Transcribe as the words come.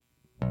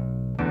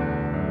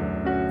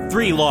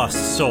Three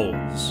lost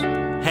souls,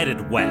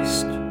 headed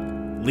west,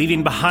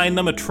 leaving behind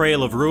them a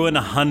trail of ruin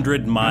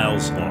 100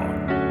 miles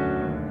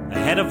long.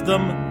 Ahead of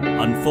them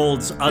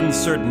unfolds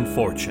uncertain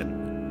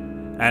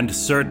fortune and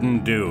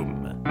certain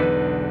doom.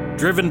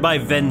 Driven by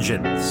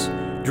vengeance,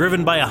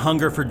 driven by a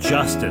hunger for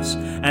justice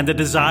and a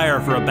desire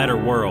for a better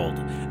world,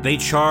 they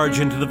charge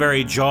into the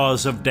very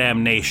jaws of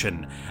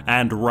damnation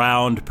and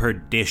round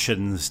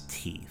perdition's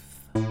teeth.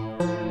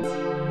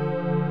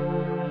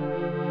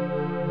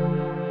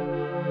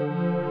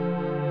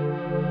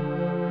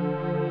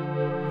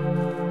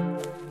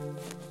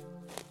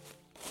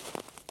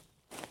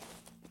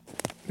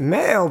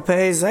 Mail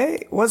pays, eh?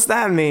 What's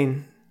that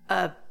mean?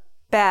 A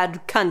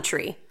bad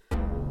country.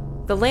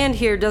 The land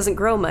here doesn't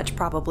grow much,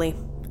 probably.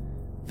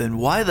 Then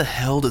why the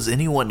hell does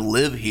anyone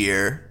live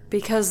here?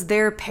 Because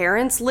their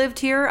parents lived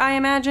here, I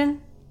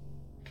imagine?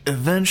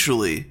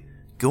 Eventually,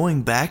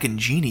 going back in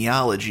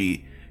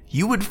genealogy,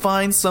 you would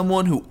find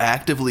someone who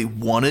actively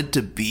wanted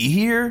to be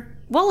here?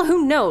 Well,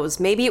 who knows?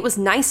 Maybe it was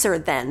nicer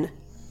then.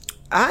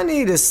 I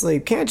need to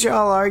sleep. Can't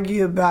y'all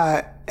argue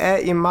about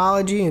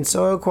etymology and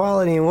soil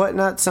quality and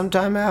whatnot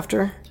sometime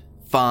after?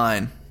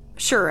 Fine.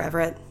 Sure,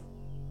 Everett.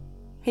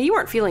 Hey, you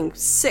aren't feeling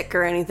sick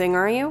or anything,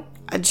 are you?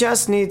 I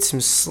just need some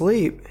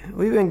sleep.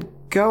 We've been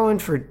going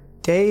for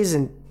days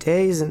and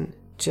days and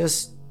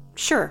just...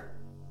 Sure.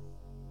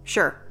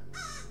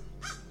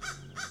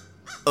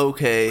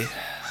 Okay,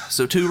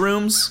 so 2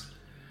 rooms?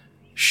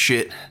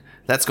 Shit,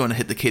 that's going to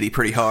hit the kitty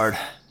pretty hard.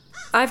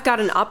 I've got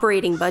an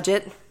operating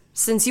budget.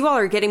 Since you all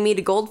are getting me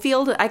to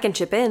Goldfield, I can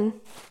chip in.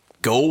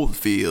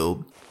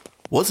 Goldfield?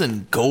 What's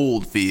in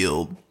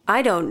Goldfield?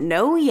 I don't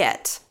know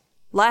yet.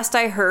 Last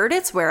I heard,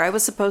 it's where I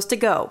was supposed to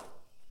go.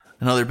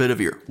 Another bit of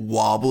your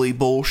wobbly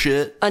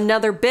bullshit?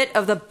 Another bit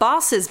of the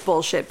boss's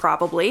bullshit,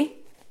 probably.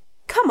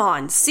 Come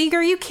on,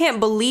 Seeger, you can't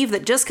believe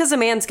that just because a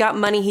man's got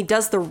money, he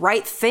does the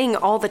right thing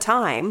all the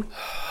time.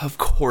 Of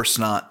course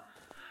not.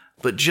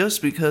 But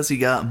just because he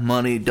got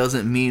money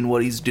doesn't mean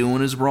what he's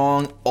doing is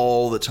wrong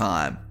all the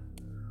time.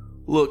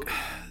 Look,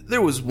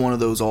 there was one of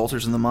those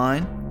altars in the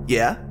mine,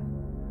 yeah.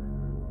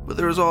 But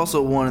there was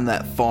also one in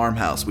that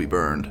farmhouse we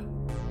burned.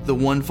 The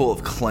one full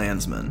of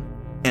Klansmen.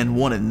 And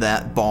one in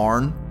that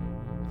barn.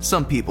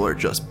 Some people are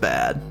just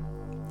bad.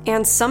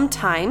 And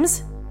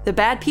sometimes, the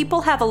bad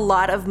people have a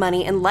lot of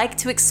money and like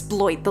to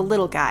exploit the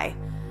little guy.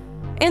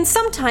 And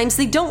sometimes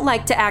they don't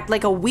like to act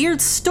like a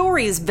weird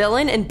stories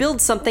villain and build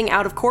something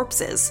out of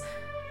corpses.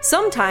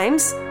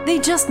 Sometimes they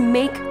just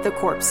make the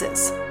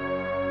corpses.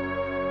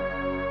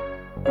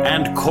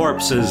 And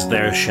corpses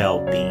there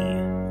shall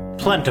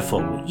be,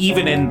 plentiful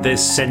even in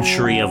this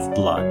century of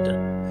blood.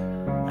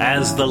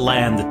 As the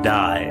land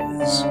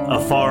dies, a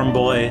farm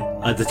boy,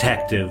 a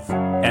detective,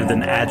 and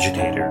an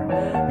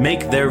agitator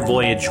make their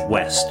voyage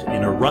west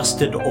in a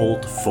rusted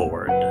old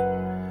Ford.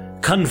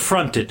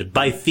 Confronted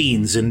by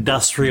fiends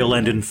industrial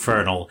and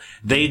infernal,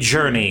 they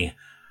journey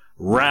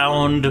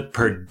round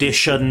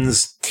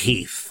perdition's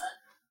teeth.